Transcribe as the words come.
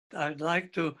I'd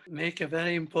like to make a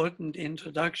very important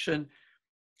introduction,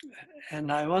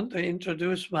 and I want to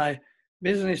introduce my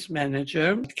business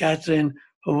manager, Catherine,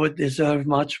 who would deserve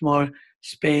much more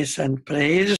space and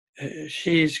praise.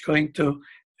 She is going to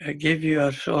give you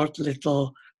a short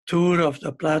little tour of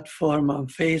the platform on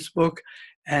Facebook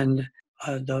and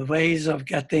the ways of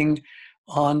getting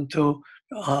onto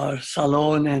our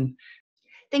Salon. And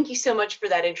thank you so much for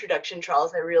that introduction,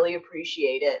 Charles. I really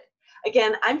appreciate it.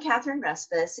 Again, I'm Catherine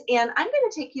Respis, and I'm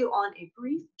going to take you on a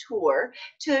brief tour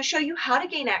to show you how to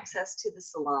gain access to the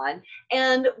salon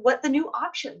and what the new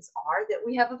options are that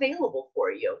we have available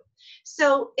for you.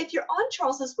 So if you're on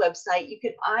Charles's website, you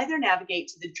can either navigate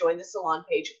to the Join the Salon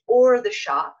page or the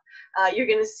shop. You're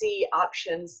going to see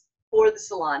options for the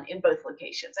salon in both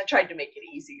locations. I tried to make it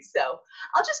easy. So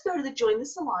I'll just go to the Join the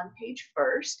Salon page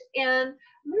first, and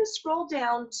I'm going to scroll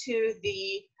down to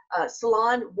the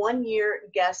Salon 1-year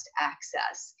guest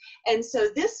access. And so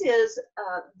this is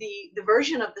the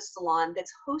version of the salon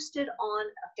that's hosted on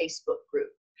a Facebook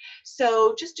group.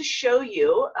 So just to show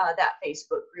you that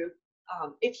Facebook group,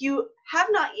 if you have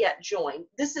not yet joined,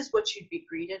 this is what you'd be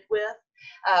greeted with.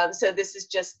 So this is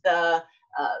just the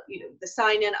the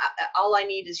sign in. All I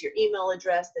need is your email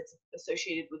address that's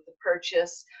associated with the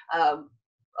purchase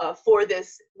for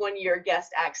this 1-year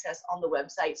guest access on the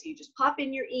website. So you just pop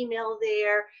in your email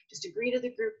there, just agree to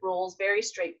the group rules, very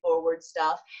straightforward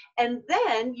stuff. And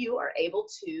then you are able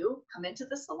to come into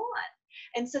the salon.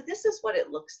 And so this is what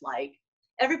it looks like.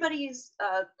 Everybody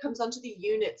comes onto the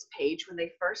units page when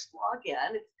they first log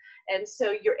in. And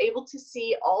so you're able to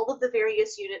see all of the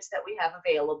various units that we have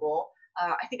available.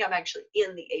 I think I'm actually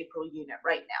in the April unit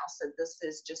right now. So this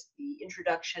is just the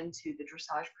introduction to the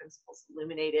Dressage Principles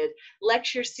Illuminated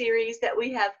lecture series that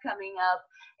we have coming up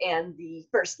and the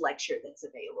first lecture that's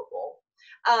available.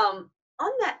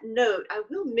 On that note, I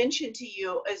will mention to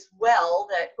you as well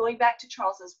that going back to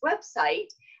Charles's website,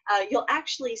 you'll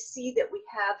actually see that we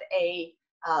have a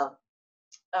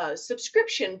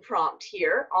subscription prompt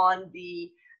here on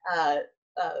the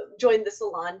Join the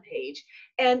Salon page.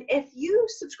 And if you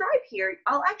subscribe here,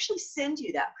 I'll actually send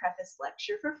you that preface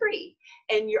lecture for free.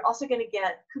 And you're also going to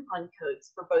get coupon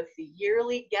codes for both the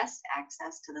yearly guest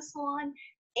access to the salon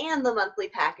and the monthly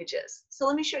packages. So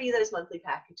let me show you those monthly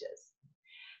packages.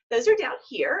 Those are down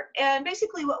here. And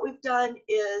basically what we've done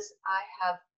is I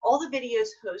have all the videos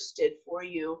hosted for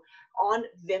you on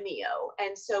Vimeo.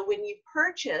 And so when you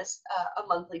purchase a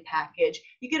monthly package,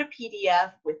 you get a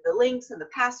PDF with the links and the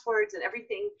passwords and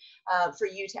everything for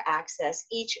you to access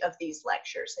each of these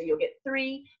lectures. So you'll get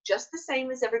 3, just the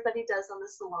same as everybody does on the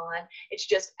salon. It's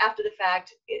just after the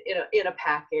fact in a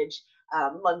package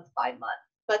month by month.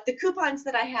 But the coupons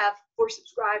that I have for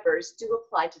subscribers do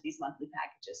apply to these monthly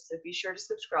packages. So be sure to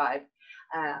subscribe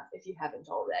if you haven't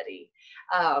already.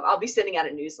 I'll be sending out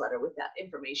a newsletter with that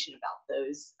information about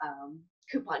those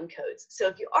coupon codes. So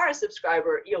if you are a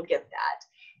subscriber, you'll get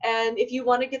that. And if you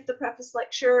want to get the preface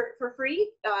lecture for free,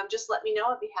 just let me know.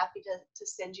 I'd be happy to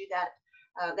send you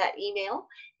that email.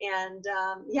 And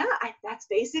yeah, that's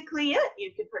basically it.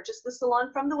 You can purchase the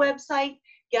salon from the website.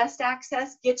 Guest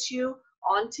access gets you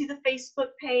onto the Facebook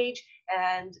page,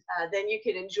 and then you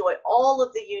can enjoy all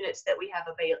of the units that we have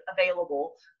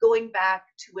available going back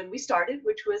to when we started,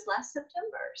 which was last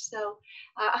September. So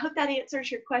I hope that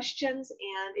answers your questions,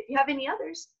 and if you have any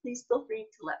others, please feel free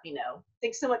to let me know.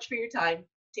 Thanks so much for your time.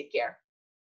 Take care.